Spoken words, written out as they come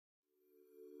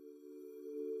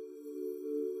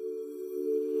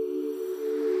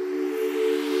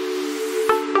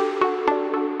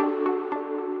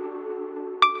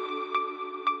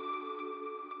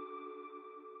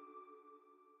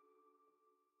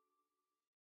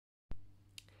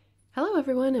Hello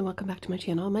everyone and welcome back to my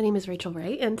channel. My name is Rachel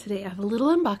Ray and today I have a little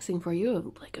unboxing for you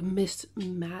of like a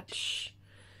mishmash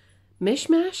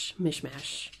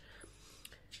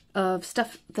of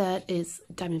stuff that is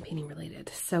diamond painting related.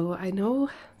 So I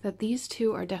know that these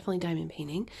two are definitely diamond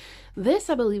painting. This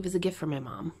I believe is a gift from my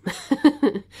mom.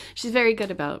 She's very good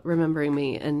about remembering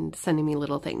me and sending me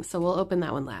little things, so we'll open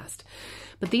that one last.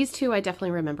 But these two I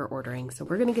definitely remember ordering, so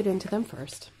we're gonna get into them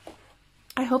first.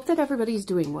 I hope that everybody's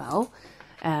doing well.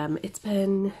 It's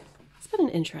been an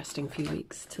interesting few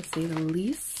weeks, to say the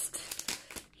least,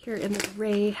 here in the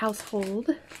Ray household.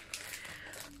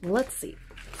 Let's see.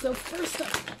 So first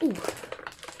up,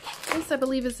 this I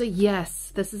believe is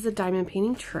this is a diamond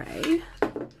painting tray.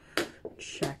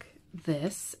 Check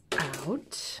this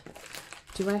out.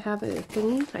 Do I have a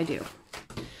thingy? I do.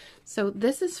 So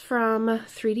this is from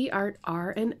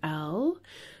 3DArtRL.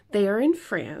 They are in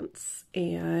France,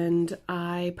 and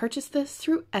I purchased this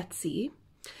through Etsy.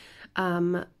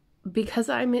 Because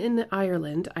I'm in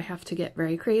Ireland, I have to get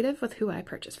very creative with who I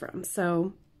purchase from.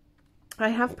 So I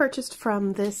have purchased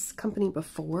from this company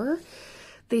before.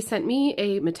 They sent me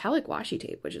a metallic washi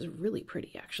tape, which is really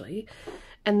pretty actually.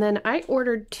 And then I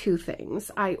ordered two things.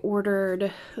 I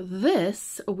ordered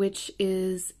this, which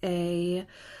is a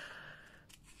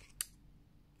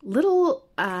little,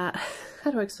 how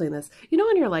do I explain this? You know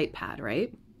on your light pad,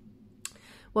 right?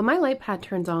 Well, my light pad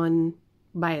turns on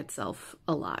by itself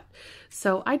a lot.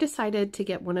 So I decided to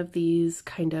get one of these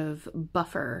kind of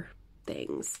buffer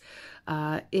things.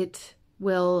 It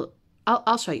will,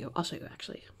 I'll show you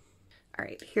actually. All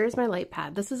right, here's my light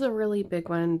pad. This is a really big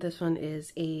one. This one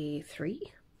is a 3,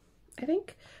 I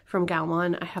think, from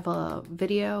Galwan. I have a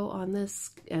video on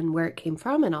this and where it came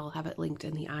from, and I'll have it linked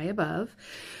in the eye above.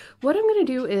 What I'm gonna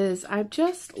do is I'm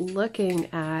just looking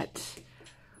at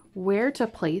where to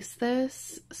place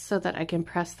this so that I can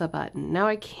press the button. Now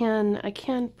I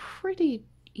can pretty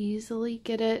easily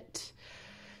get it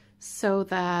so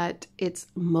that it's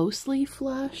mostly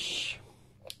flush.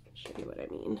 I'll show you what I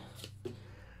mean.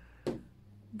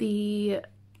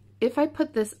 If I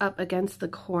put this up against the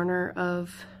corner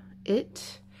of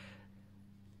it,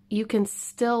 you can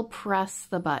still press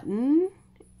the button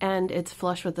and it's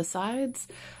flush with the sides.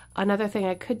 Another thing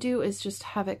I could do is just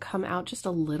have it come out just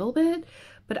a little bit,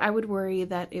 but I would worry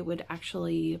that it would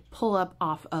actually pull up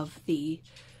off of the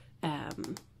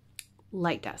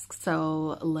light desk.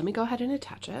 So let me go ahead and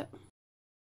attach it.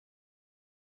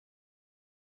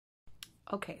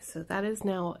 Okay, so that is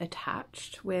now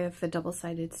attached with the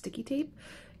double-sided sticky tape,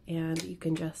 and you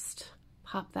can just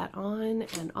pop that on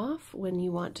and off when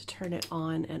you want to turn it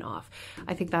on and off.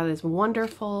 I think that is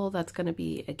wonderful. That's going to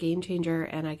be a game changer,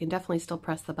 and I can definitely still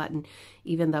press the button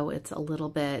even though it's a little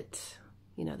bit,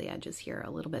 you know, the edges here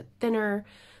a little bit thinner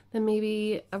than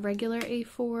maybe a regular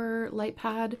A4 light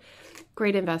pad.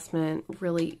 Great investment,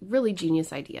 really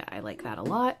genius idea. I like that a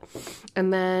lot.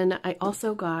 And then I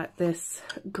also got this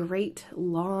great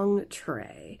long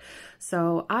tray.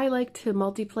 So I like to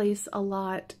multi-place a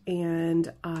lot,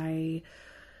 and I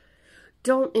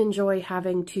don't enjoy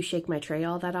having to shake my tray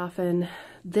all that often.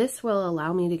 This will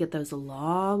allow me to get those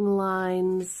long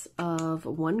lines of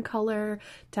one color,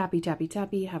 tappy, tappy,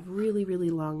 tappy, have really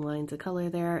long lines of color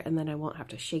there, and then I won't have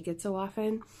to shake it so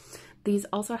often. These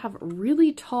also have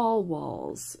really tall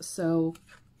walls, so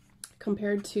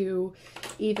compared to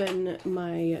even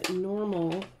my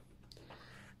normal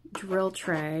drill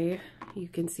tray, you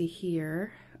can see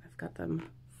here, I've got them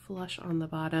flush on the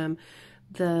bottom.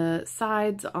 The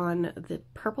sides on the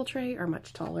purple tray are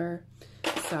much taller,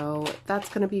 so that's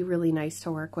going to be really nice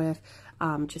to work with.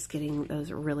 Just getting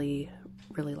those really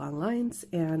long lines,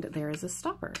 and there is a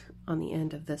stopper on the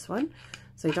end of this one,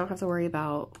 so you don't have to worry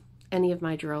about any of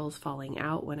my drills falling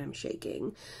out when I'm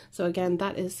shaking. So again,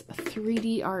 that is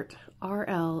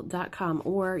 3DArtRL.com,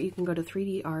 or you can go to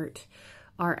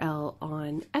 3DArtRL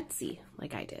on Etsy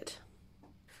like I did.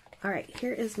 All right,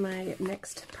 here is my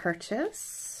next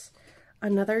purchase.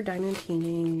 Another diamond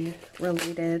painting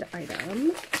related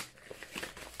item,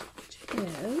 which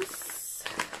is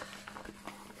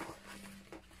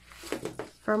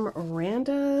from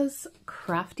Randa's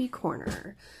Crafty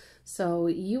Corner. So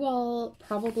you all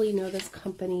probably know this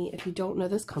company. If you don't know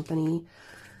this company,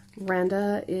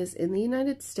 Randa is in the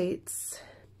United States,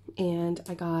 and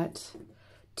I got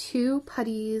 2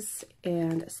 putties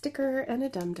and a sticker and a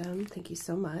dum-dum. Thank you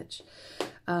so much.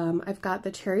 I've got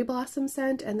the cherry blossom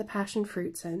scent and the passion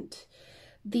fruit scent.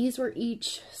 These were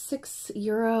each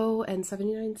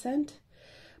 €6.79.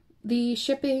 The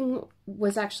shipping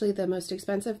was actually the most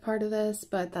expensive part of this,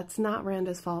 but that's not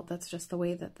Randa's fault. That's just the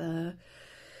way that the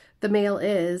the mail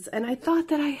is. And I thought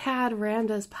that I had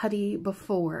Randa's putty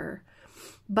before,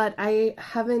 but I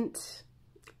haven't.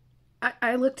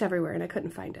 I looked everywhere and I couldn't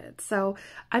find it. So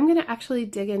I'm going to actually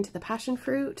dig into the passion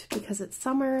fruit because it's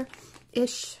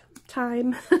summer-ish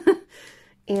time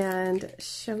and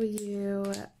show you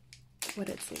what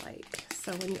it's like.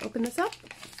 So when you open this up,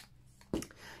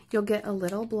 you'll get a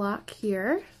little block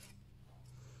here.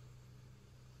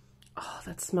 Oh,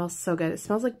 that smells so good. It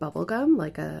smells like bubble gum,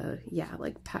 like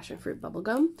like passion fruit bubble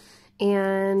gum.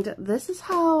 And this is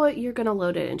how you're going to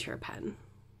load it into your pen.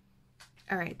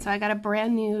 All right, so I got a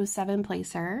brand new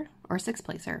 7-placer, or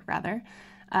 6-placer rather.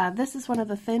 This is one of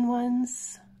the thin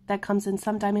ones that comes in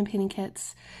some diamond painting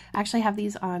kits. I actually have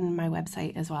these on my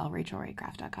website as well,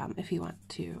 rachelwrightcraft.com, if you want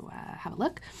to have a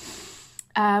look.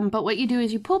 But what you do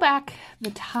is you pull back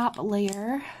the top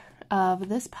layer of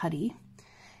this putty,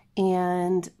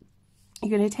 and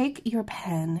you're going to take your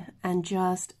pen and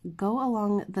just go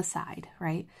along the side,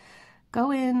 right?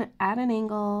 Go in at an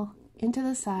angle into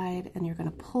the side, and you're going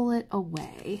to pull it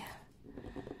away.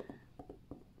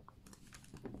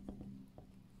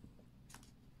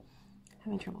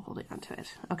 Having trouble holding onto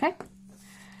it. Okay,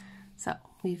 so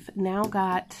we've now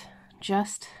got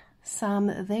just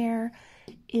some there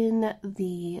in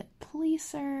the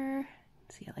placer.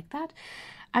 See it like that.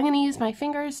 I'm going to use my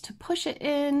fingers to push it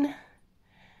in.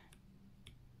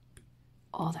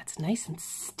 Oh, that's nice and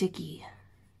sticky.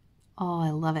 Oh, I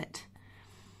love it.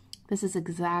 This is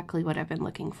exactly what I've been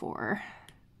looking for,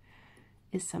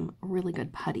 is some really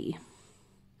good putty.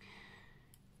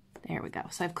 There we go.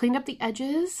 So I've cleaned up the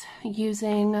edges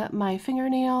using my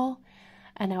fingernail,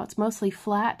 and now it's mostly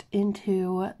flat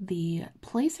into the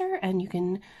placer, and you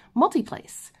can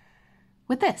multi-place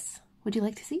with this. Would you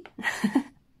like to see?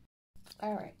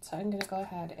 All right, so I'm going to go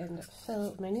ahead and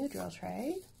fill my new drill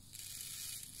tray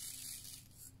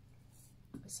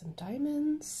with some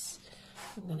diamonds.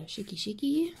 I'm going to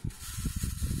shaky.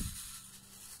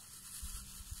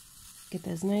 Get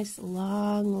those nice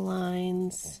long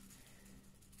lines.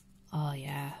 Oh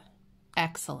yeah,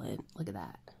 excellent. Look at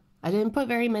that. I didn't put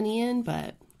very many in,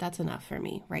 but that's enough for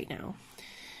me right now.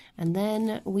 And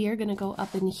then we are going to go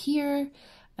up in here,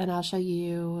 and I'll show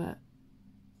you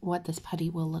what this putty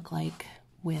will look like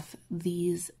with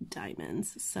these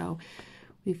diamonds. So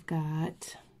we've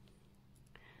got,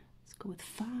 let's go with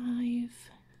 5.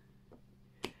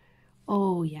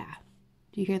 Oh yeah,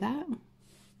 do you hear that?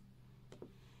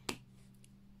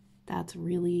 That's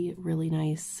really, really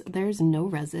nice. There's no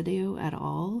residue at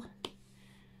all.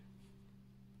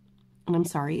 And I'm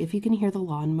sorry if you can hear the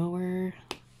lawnmower.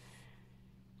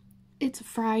 It's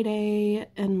Friday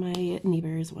and my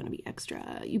neighbors want to be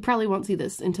extra. You probably won't see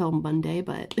this until Monday,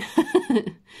 but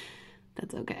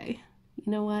that's okay.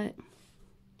 You know what?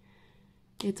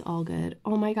 It's all good.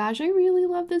 Oh my gosh, I really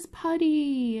love this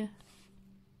putty.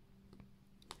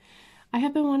 I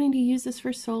have been wanting to use this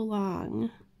for so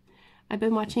long. I've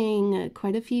been watching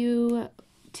quite a few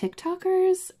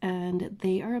TikTokers, and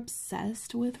they are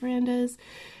obsessed with Randas.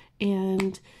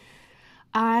 And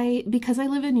because I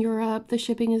live in Europe, the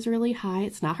shipping is really high.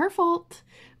 It's not her fault,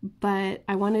 but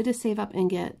I wanted to save up and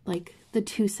get like the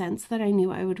 2 cents that I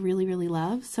knew I would really, really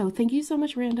love. So thank you so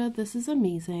much, Randa. This is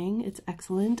amazing. It's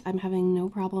excellent. I'm having no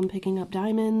problem picking up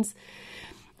diamonds.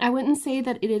 I wouldn't say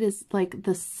that it is like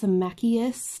the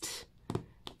smackiest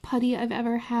putty I've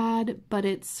ever had, but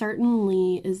it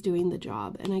certainly is doing the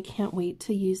job, and I can't wait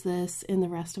to use this in the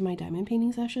rest of my diamond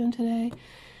painting session today,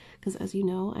 because as you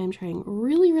know, I'm trying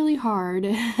really, really hard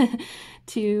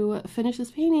to finish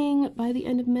this painting by the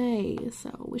end of May,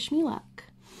 so wish me luck.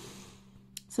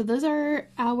 So those are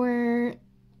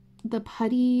the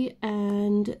putty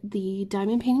and the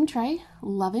diamond painting tray.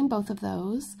 Loving both of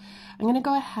those. I'm going to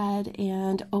go ahead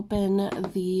and open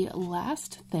the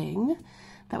last thing.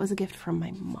 That was a gift from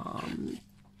my mom.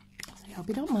 So I hope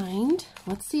you don't mind.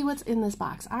 Let's see what's in this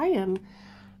box. I am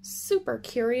super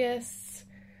curious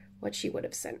what she would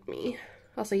have sent me.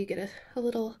 Also, you get a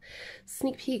little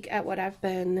sneak peek at what I've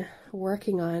been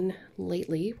working on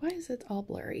lately. Why is it all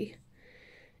blurry?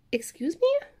 Excuse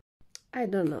me? I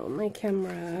don't know. My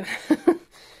camera,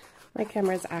 my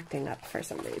camera's acting up for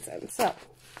some reason. So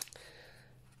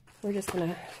we're just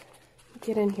gonna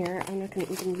get in here. I'm not gonna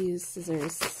even use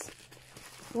scissors.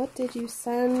 What did you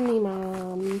send me,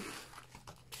 Mom?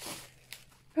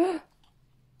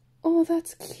 Oh,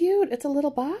 that's cute. It's a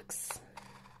little box.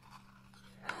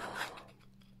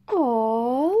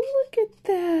 Oh, look at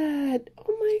that.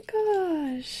 Oh my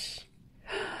gosh.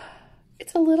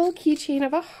 It's a little keychain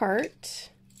of a heart.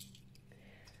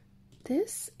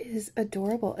 This is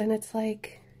adorable. And it's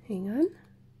like, hang on.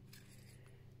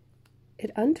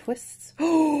 It untwists.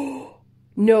 Oh,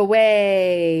 No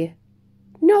way.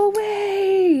 No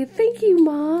way. Thank you,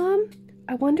 Mom.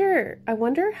 I wonder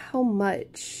how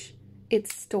much it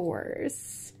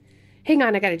stores. Hang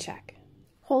on, I gotta check.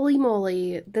 Holy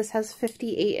moly, this has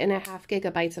 58.5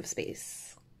 gigabytes of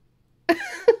space.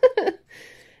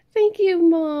 Thank you,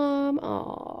 Mom.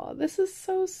 Aw, this is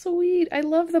so sweet. I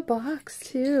love the box,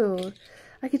 too.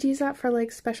 I could use that for,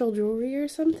 like, special jewelry or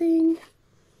something.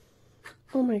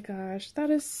 Oh my gosh, that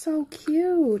is so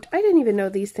cute. I didn't even know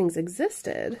these things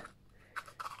existed.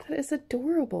 That is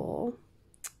adorable.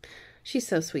 She's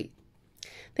so sweet.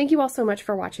 Thank you all so much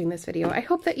for watching this video. I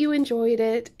hope that you enjoyed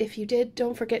it. If you did,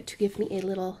 don't forget to give me a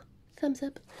little thumbs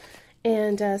up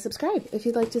and subscribe if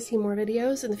you'd like to see more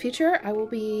videos in the future. I will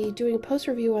be doing a post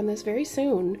review on this very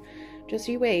soon. Just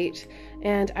you wait.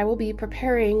 And I will be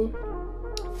preparing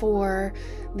for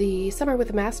the Summer with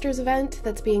the Masters event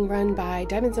that's being run by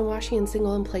Diamonds and Washi and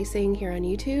Single and Placing here on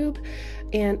YouTube.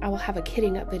 And I will have a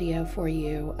kitting up video for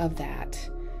you of that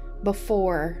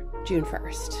before June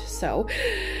 1st. So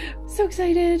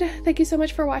excited. Thank you so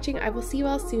much for watching. I will see you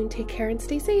all soon. Take care and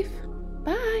stay safe.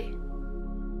 Bye.